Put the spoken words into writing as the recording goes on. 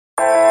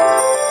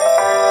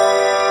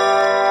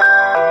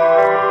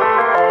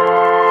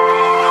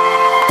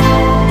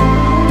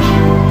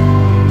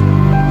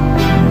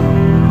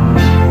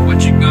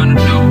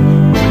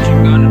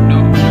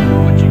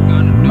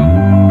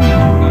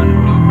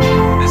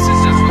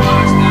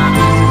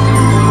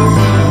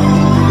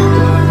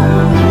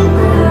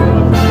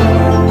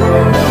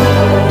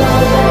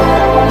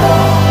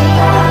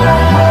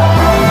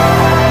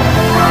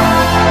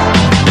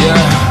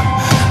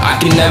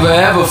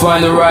ever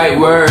find the right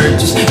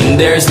words, and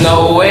there's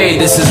no way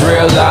this is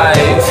real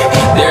life.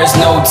 There's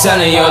no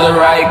telling you're the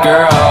right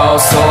girl,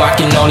 so I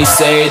can only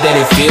say that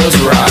it feels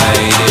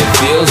right. It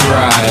feels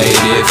right,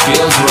 it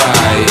feels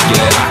right.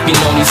 Yeah, I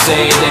can only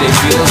say that it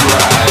feels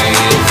right.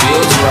 It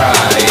feels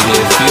right,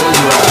 it feels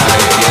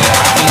right. Yeah,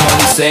 I can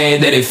only say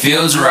that it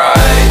feels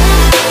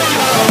right.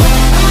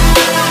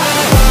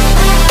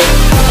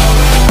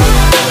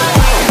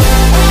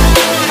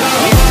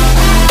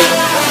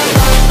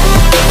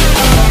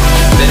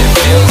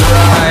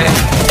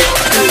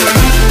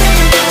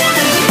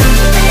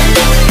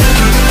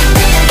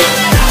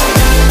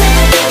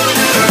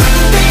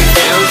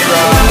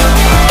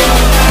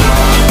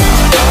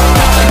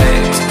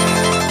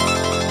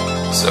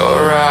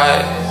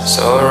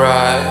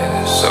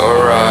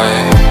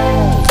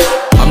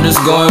 I'm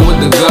just going with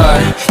the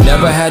gut,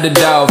 never had a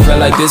doubt, felt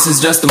like this is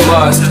just a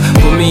must.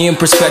 Put me in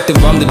perspective,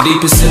 I'm the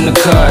deepest in the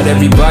cut.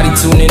 Everybody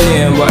tuning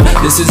in, but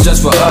this is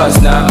just for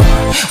us now.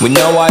 We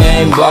know I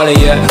ain't ballin'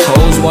 yet,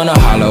 hoes wanna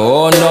holler,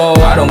 oh no,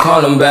 I don't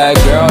call them back.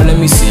 Girl, let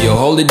me see you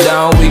hold it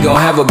down, we gon'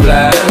 have a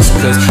blast.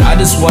 Cause I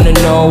just wanna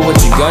know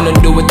what you gonna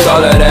do with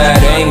all of that.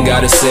 Ain't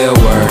gotta say a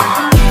word,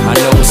 I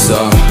know what's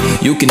up,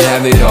 you can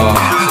have it all.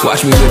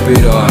 Watch me rip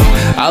it off,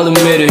 I'll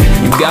admit it,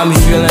 you got me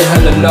feeling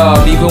hella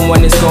loved. Even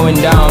when it's going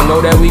down,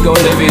 know that we gon'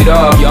 live it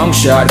up. Young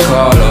shot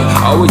caller,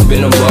 always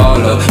been a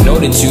baller.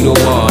 Know that you the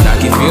one, I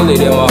can feel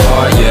it in my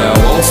heart. Yeah, I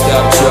won't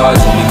stop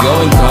charging me, go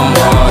and come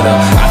harder.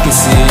 I can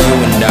see you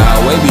and I,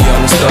 way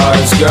beyond the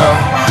stars, girl.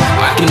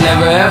 I can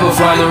never ever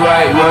find the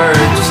right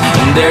words,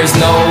 and there's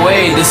no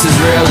way this is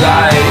real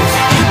life.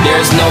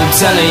 There's no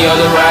telling you're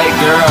the right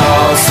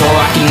girl, so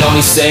I can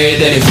only say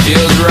that it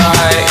feels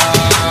right.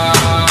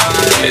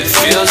 It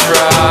feels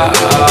right.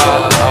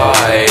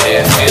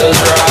 It feels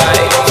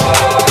right.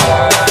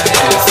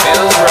 It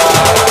feels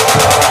right.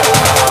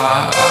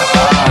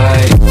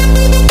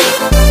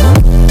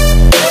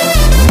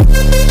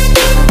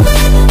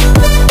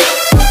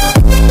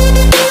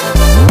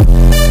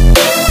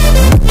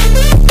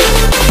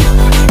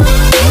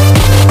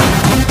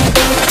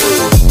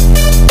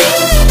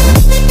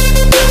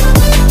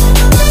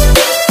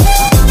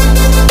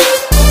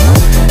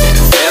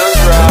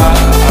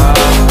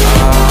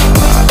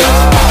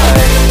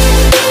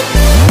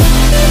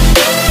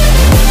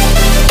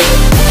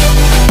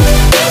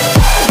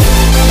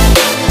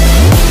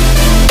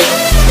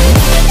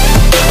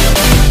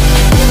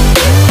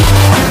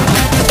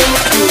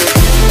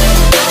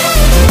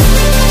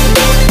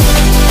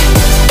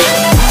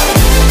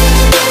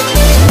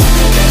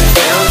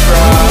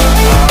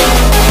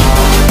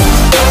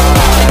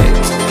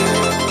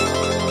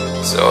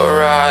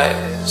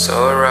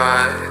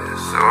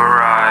 So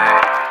right.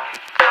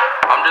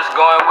 I'm just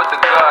going with the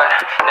gut,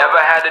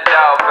 never had a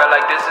doubt, felt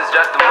like this is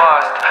just a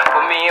must.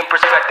 Put me in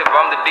perspective,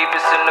 I'm the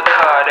deepest in the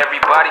cut.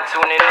 Everybody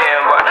tuning in,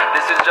 but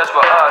this is just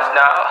for us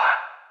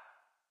now.